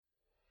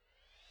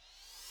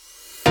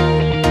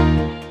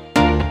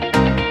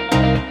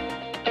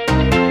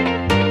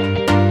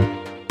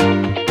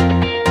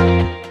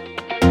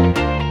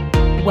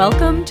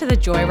to the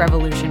Joy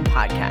Revolution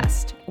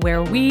podcast,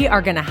 where we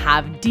are going to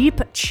have deep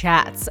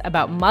chats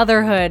about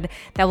motherhood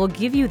that will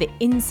give you the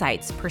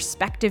insights,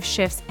 perspective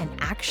shifts, and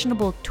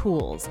actionable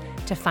tools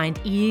to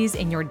find ease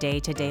in your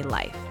day-to-day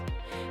life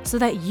so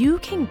that you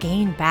can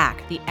gain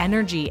back the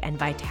energy and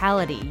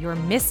vitality you're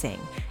missing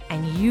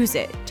and use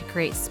it to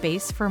create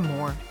space for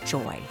more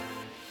joy.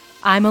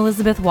 I'm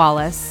Elizabeth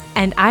Wallace,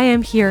 and I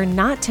am here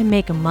not to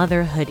make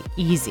motherhood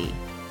easy.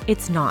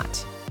 It's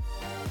not.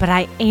 But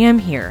I am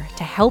here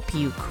to help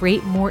you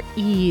create more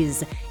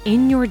ease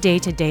in your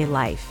day-to-day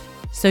life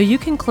so you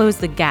can close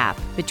the gap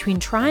between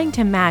trying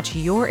to match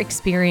your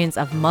experience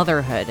of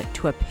motherhood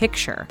to a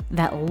picture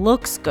that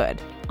looks good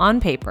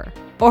on paper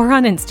or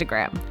on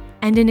Instagram,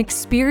 and an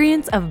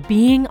experience of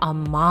being a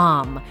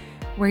mom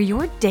where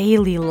your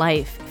daily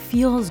life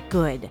feels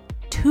good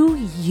to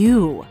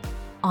you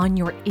on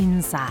your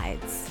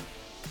insides.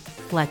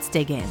 Let's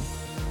dig in.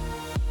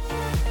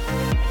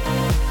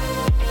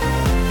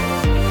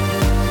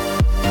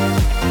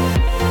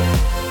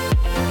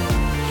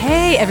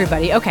 Hey,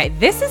 everybody. Okay,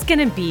 this is going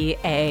to be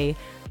a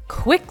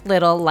quick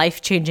little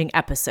life-changing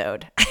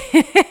episode,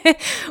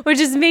 which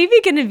is maybe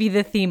going to be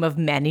the theme of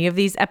many of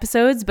these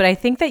episodes, but I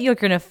think that you're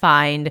going to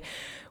find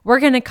we're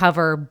going to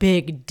cover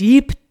big,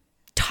 deep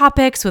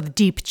topics with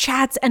deep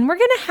chats, and we're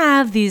going to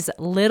have these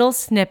little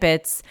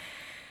snippets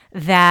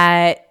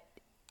that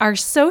are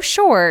so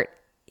short,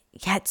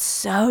 yet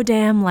so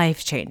damn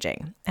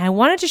life-changing. And I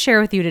wanted to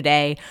share with you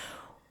today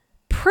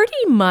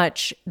pretty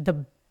much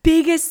the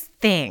biggest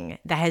thing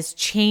that has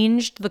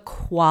changed the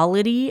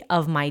quality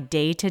of my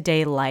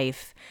day-to-day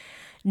life,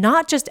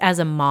 not just as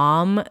a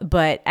mom,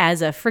 but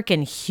as a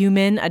freaking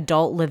human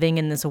adult living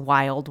in this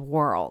wild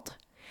world.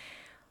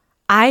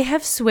 I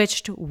have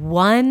switched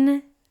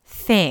one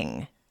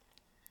thing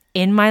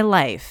in my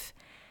life,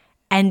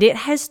 and it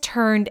has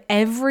turned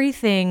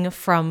everything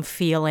from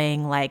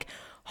feeling like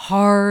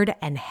hard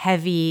and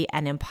heavy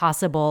and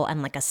impossible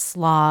and like a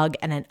slog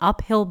and an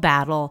uphill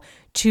battle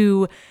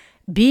to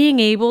being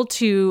able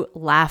to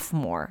laugh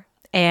more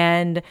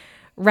and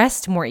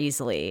rest more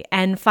easily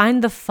and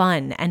find the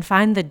fun and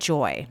find the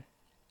joy.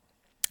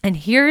 And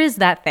here is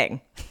that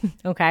thing,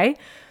 okay?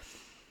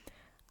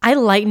 I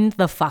lightened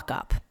the fuck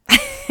up.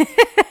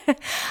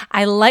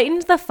 I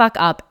lightened the fuck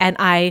up and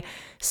I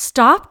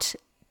stopped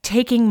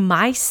taking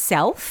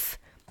myself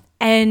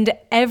and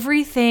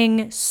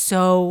everything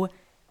so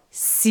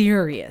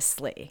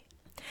seriously.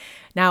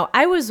 Now,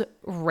 I was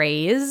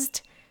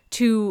raised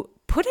to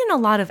put in a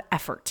lot of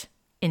effort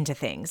into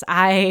things.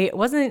 I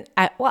was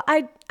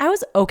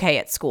okay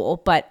at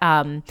school, but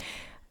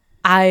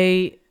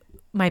my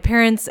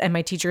parents and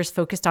my teachers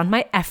focused on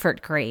my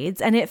effort grades,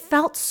 and it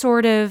felt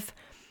sort of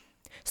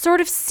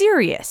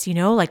serious,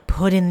 like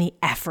put in the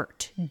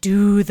effort,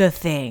 do the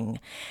thing.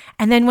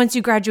 And then once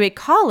you graduate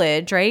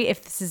college, right,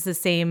 if this is the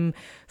same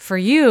for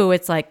you,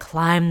 it's like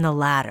climb the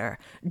ladder,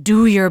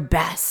 do your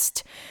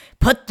best,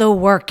 put the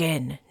work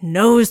in,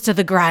 nose to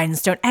the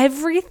grindstone.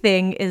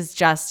 Everything is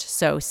just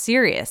so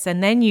serious.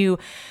 And then you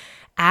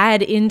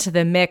add into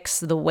the mix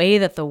the way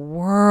that the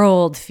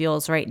world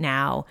feels right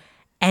now,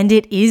 and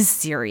it is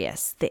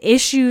serious. The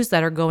issues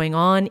that are going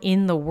on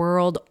in the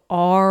world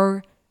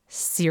are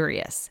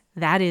serious.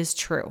 That is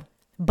true.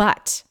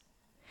 But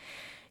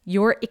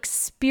your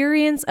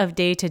experience of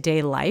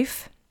day-to-day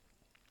life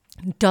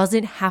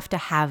doesn't have to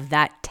have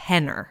that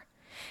tenor.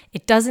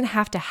 It doesn't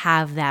have to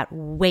have that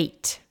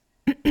weight.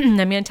 I'm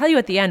going to tell you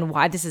at the end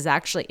why this is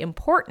actually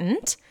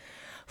important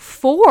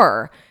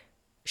for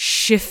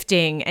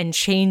shifting and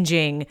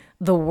changing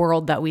the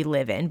world that we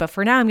live in. But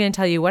for now, I'm going to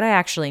tell you what I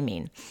actually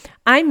mean.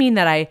 I mean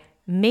that I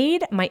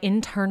made my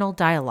internal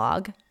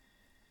dialogue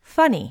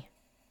funny.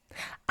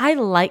 I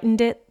lightened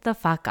it the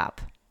fuck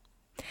up.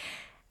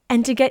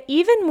 And to get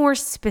even more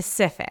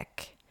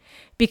specific,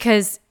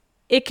 because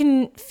it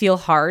can feel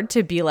hard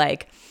to be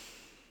like,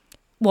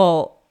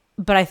 well,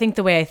 but I think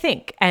the way I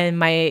think, and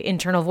my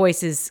internal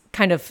voice is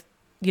kind of,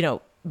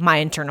 my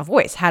internal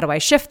voice. How do I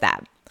shift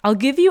that? I'll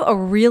give you a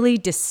really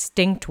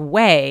distinct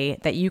way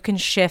that you can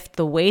shift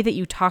the way that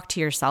you talk to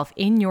yourself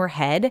in your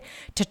head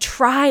to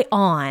try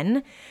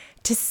on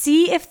to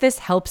see if this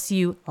helps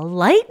you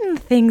lighten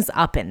things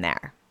up in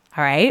there.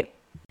 All right?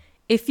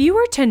 If you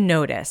were to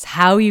notice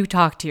how you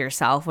talk to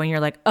yourself when you're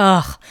like,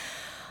 ugh,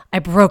 I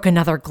broke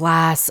another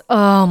glass.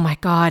 Oh my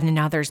God. And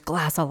now there's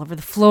glass all over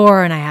the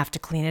floor and I have to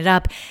clean it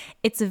up.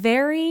 It's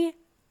very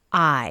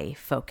I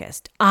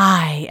focused.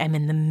 I am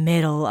in the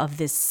middle of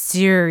this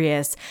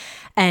serious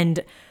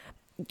and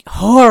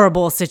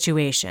horrible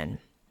situation.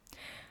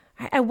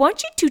 I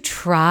want you to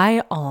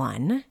try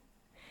on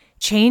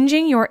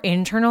changing your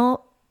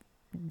internal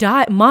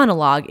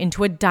monologue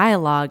into a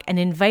dialogue and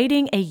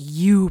inviting a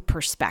you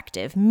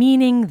perspective,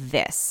 meaning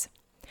this.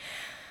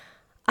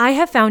 I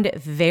have found it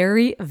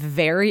very,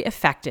 very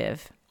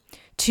effective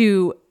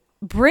to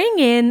bring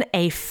in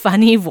a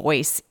funny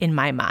voice in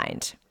my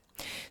mind.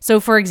 So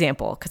for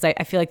example, because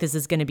I feel like this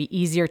is going to be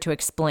easier to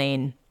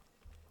explain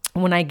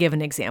when I give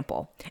an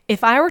example.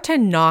 If I were to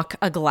knock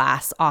a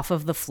glass off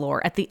of the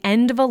floor at the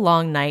end of a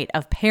long night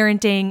of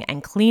parenting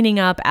and cleaning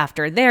up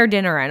after their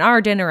dinner and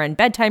our dinner and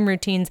bedtime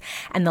routines,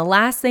 and the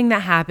last thing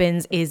that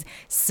happens is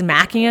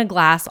smacking a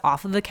glass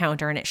off of the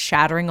counter and it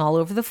shattering all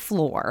over the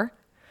floor,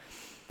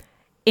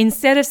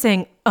 instead of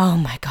saying, oh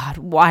my God,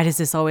 why does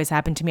this always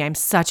happen to me? I'm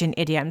such an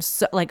idiot. I'm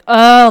so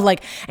and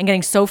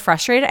getting so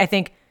frustrated. I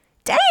think,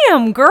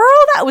 damn, girl,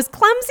 that was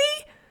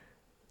clumsy.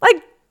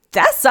 Like,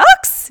 that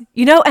sucks,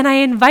 and I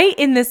invite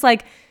in this,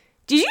 like,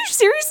 did you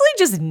seriously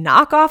just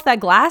knock off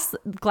that glass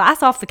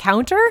off the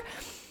counter?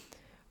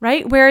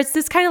 Right? Where it's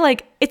this kind of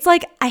like, it's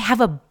like I have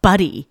a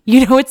buddy,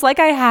 it's like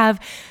I have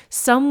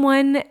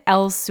someone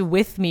else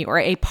with me or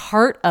a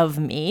part of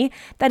me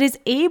that is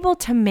able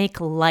to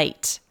make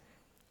light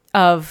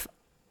of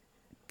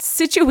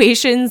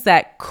situations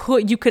that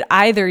you could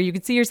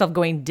see yourself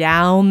going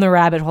down the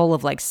rabbit hole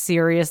of like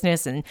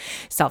seriousness and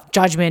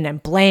self-judgment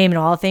and blame and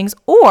all the things,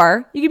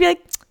 or you could be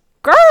like,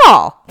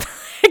 girl,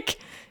 like,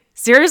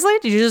 seriously?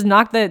 Did you just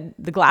knock the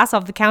glass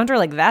off the counter?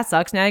 Like, that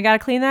sucks. Now you got to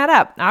clean that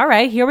up. All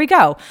right, here we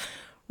go.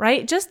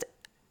 Right? Just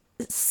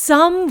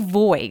some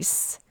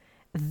voice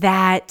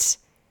that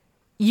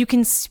you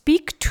can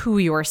speak to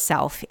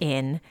yourself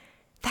in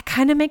that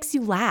kind of makes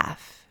you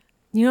laugh.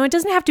 It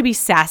doesn't have to be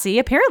sassy.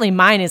 Apparently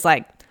mine is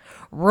like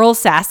real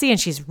sassy and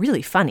she's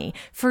really funny.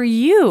 For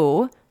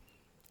you,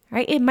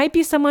 right? It might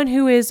be someone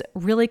who is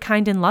really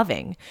kind and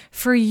loving.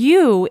 For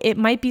you, it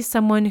might be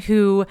someone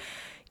who,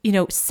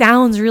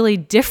 sounds really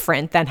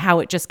different than how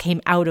it just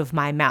came out of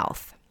my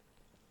mouth.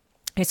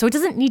 Okay, so it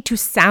doesn't need to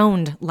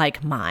sound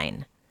like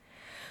mine.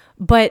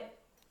 But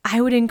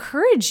I would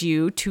encourage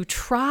you to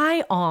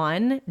try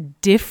on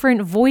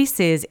different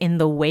voices in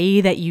the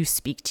way that you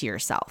speak to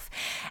yourself.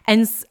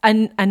 And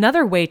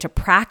another way to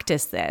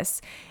practice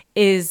this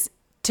is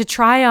to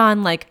try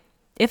on, like,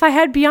 if I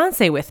had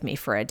Beyonce with me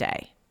for a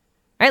day.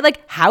 Right?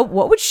 Like,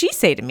 what would she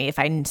say to me if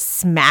I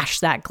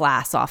smashed that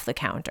glass off the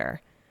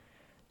counter?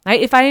 Right?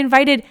 If I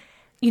invited,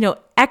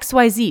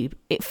 XYZ,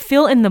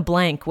 fill in the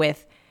blank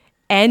with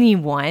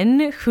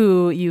anyone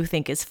who you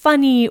think is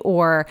funny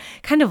or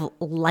kind of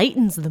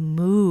lightens the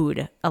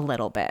mood a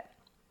little bit.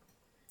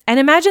 And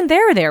imagine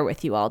they're there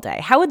with you all day.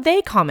 How would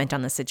they comment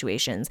on the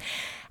situations?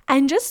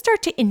 And just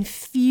start to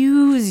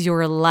infuse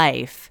your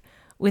life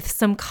with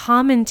some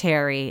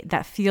commentary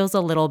that feels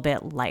a little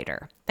bit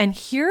lighter. And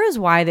here is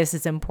why this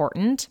is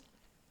important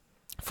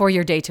for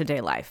your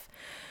day-to-day life.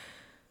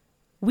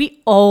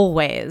 We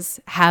always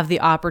have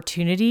the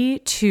opportunity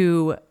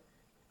to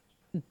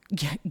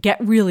get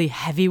really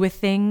heavy with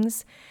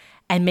things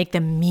and make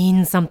them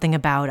mean something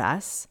about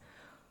us.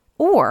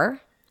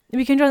 Or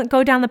we can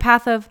go down the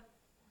path of,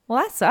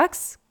 well, that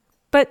sucks,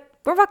 but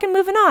we're fucking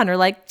moving on. Or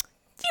like,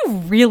 you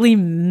really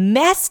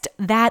messed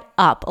that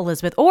up,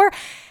 Elizabeth. Or,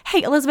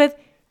 hey, Elizabeth,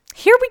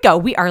 here we go.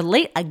 We are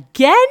late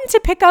again to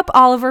pick up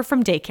Oliver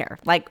from daycare.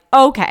 Like,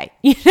 okay,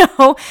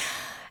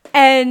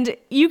 and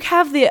you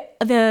have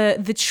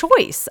the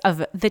choice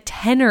of the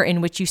tenor in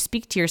which you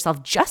speak to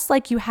yourself, just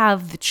like you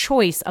have the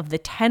choice of the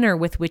tenor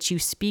with which you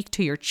speak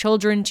to your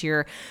children, to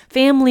your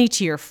family,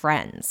 to your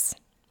friends.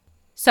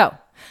 So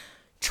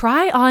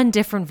try on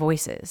different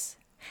voices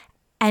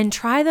and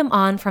try them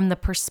on from the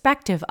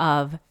perspective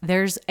of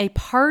there's a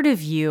part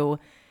of you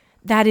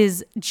that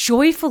is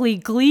joyfully,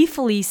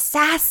 gleefully,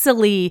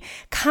 sassily,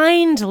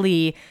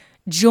 kindly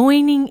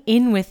joining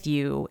in with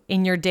you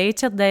in your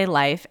day-to-day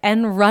life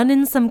and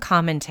running some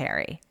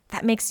commentary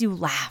that makes you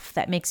laugh,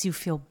 that makes you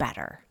feel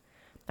better.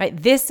 Right?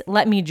 This,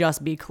 let me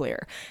just be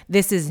clear,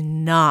 this is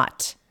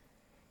not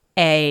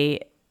a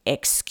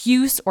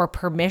excuse or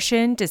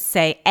permission to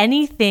say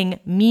anything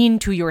mean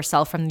to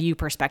yourself from the you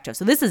perspective.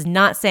 So this is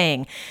not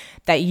saying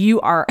that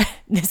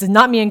this is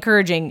not me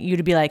encouraging you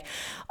to be like,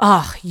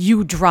 oh,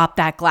 you dropped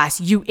that glass,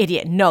 you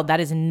idiot. No,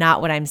 that is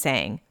not what I'm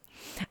saying.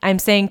 I'm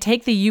saying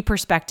take the you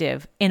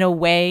perspective in a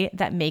way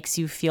that makes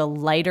you feel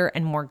lighter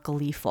and more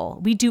gleeful.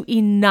 We do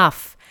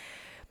enough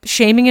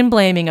shaming and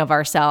blaming of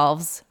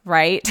ourselves,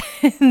 right?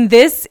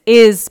 This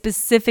is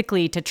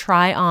specifically to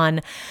try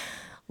on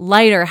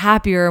lighter,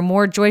 happier,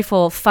 more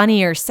joyful,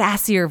 funnier,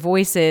 sassier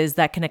voices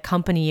that can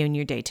accompany you in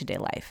your day-to-day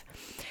life.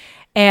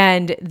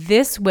 And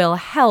this will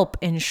help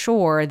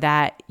ensure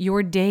that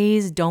your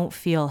days don't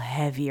feel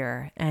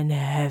heavier and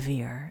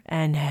heavier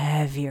and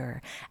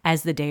heavier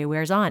as the day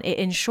wears on. It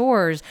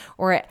ensures,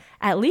 or it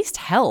at least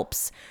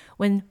helps,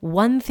 when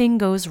one thing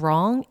goes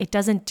wrong, it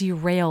doesn't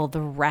derail the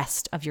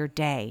rest of your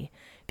day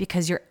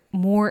because you're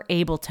more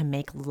able to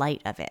make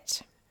light of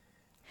it.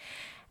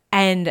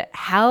 And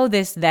how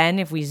this then,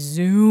 if we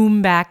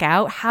zoom back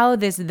out, how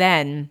this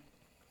then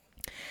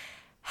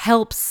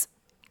helps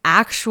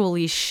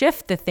actually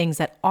shift the things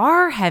that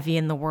are heavy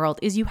in the world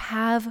is you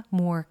have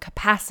more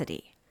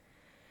capacity,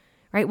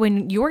 right?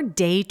 When your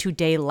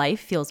day-to-day life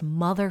feels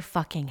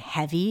motherfucking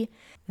heavy,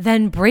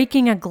 then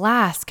breaking a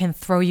glass can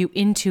throw you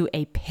into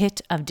a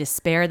pit of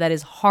despair that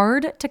is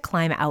hard to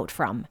climb out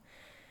from.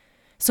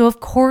 So of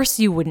course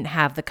you wouldn't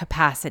have the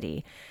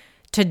capacity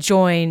to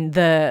join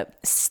the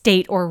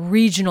state or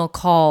regional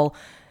call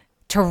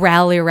to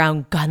rally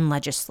around gun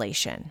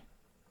legislation,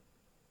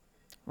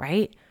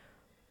 right?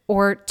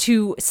 Or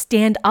to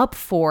stand up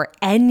for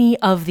any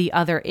of the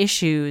other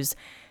issues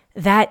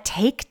that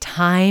take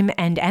time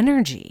and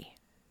energy.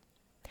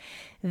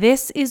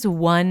 This is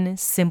one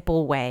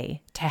simple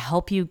way to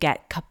help you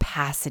get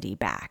capacity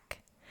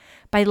back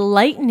by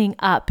lightening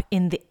up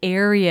in the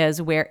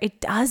areas where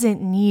it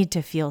doesn't need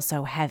to feel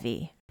so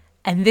heavy.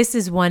 And this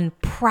is one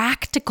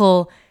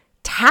practical,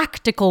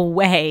 tactical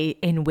way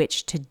in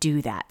which to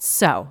do that.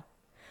 So,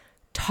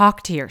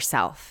 talk to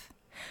yourself.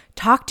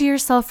 Talk to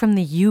yourself from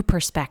the you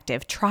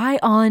perspective. Try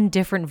on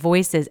different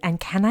voices. And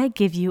can I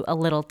give you a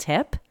little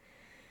tip?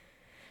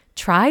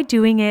 Try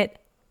doing it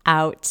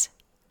out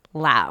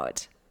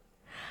loud.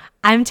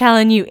 I'm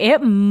telling you, it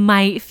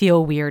might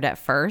feel weird at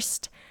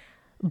first,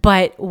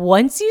 but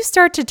once you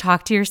start to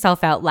talk to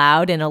yourself out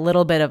loud in a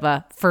little bit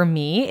of for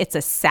me, it's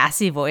a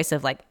sassy voice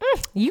of like,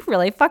 you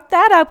really fucked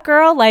that up,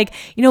 girl. Like,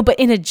 but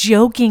in a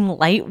joking,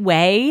 light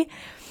way,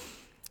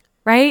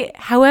 right?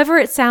 However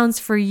it sounds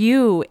for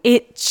you,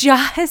 it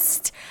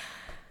just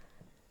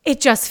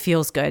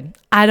feels good.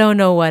 I don't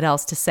know what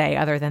else to say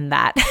other than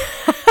that.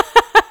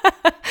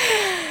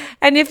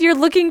 And if you're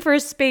looking for a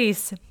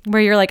space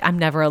where you're like, I'm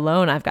never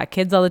alone, I've got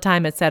kids all the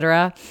time,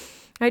 etc.,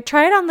 right,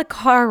 try it on the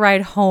car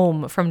ride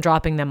home from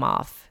dropping them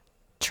off.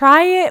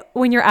 Try it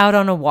when you're out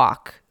on a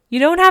walk. You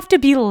don't have to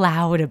be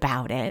loud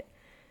about it,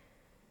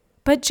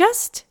 but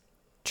just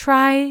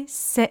try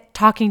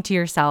talking to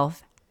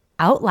yourself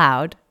out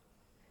loud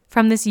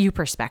from this you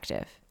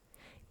perspective,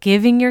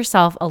 giving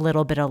yourself a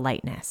little bit of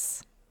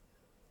lightness.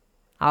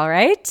 All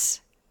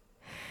right?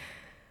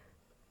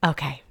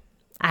 Okay.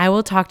 I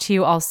will talk to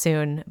you all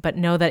soon, but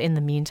know that in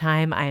the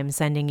meantime, I am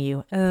sending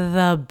you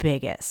the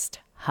biggest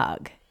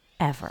hug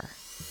ever.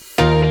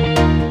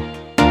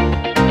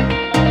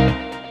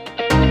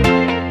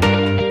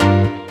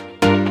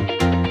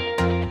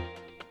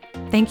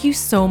 Thank you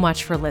so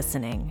much for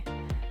listening.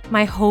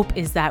 My hope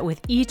is that with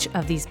each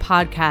of these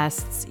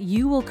podcasts,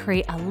 you will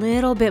create a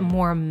little bit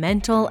more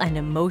mental and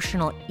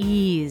emotional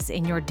ease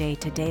in your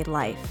day-to-day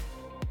life.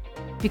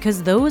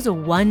 Because those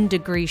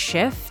 1-degree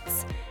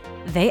shifts,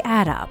 they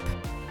add up.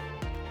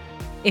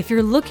 If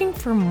you're looking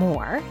for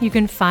more, you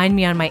can find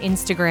me on my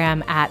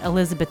Instagram at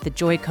Elizabeth the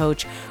Joy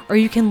Coach, or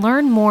you can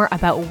learn more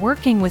about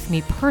working with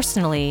me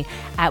personally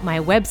at my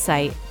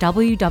website,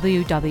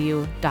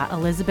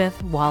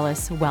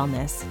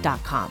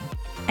 www.elizabethwallacewellness.com.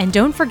 And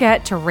don't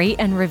forget to rate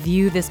and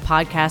review this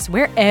podcast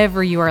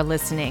wherever you are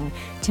listening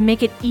to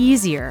make it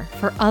easier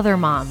for other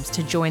moms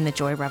to join the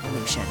Joy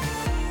Revolution.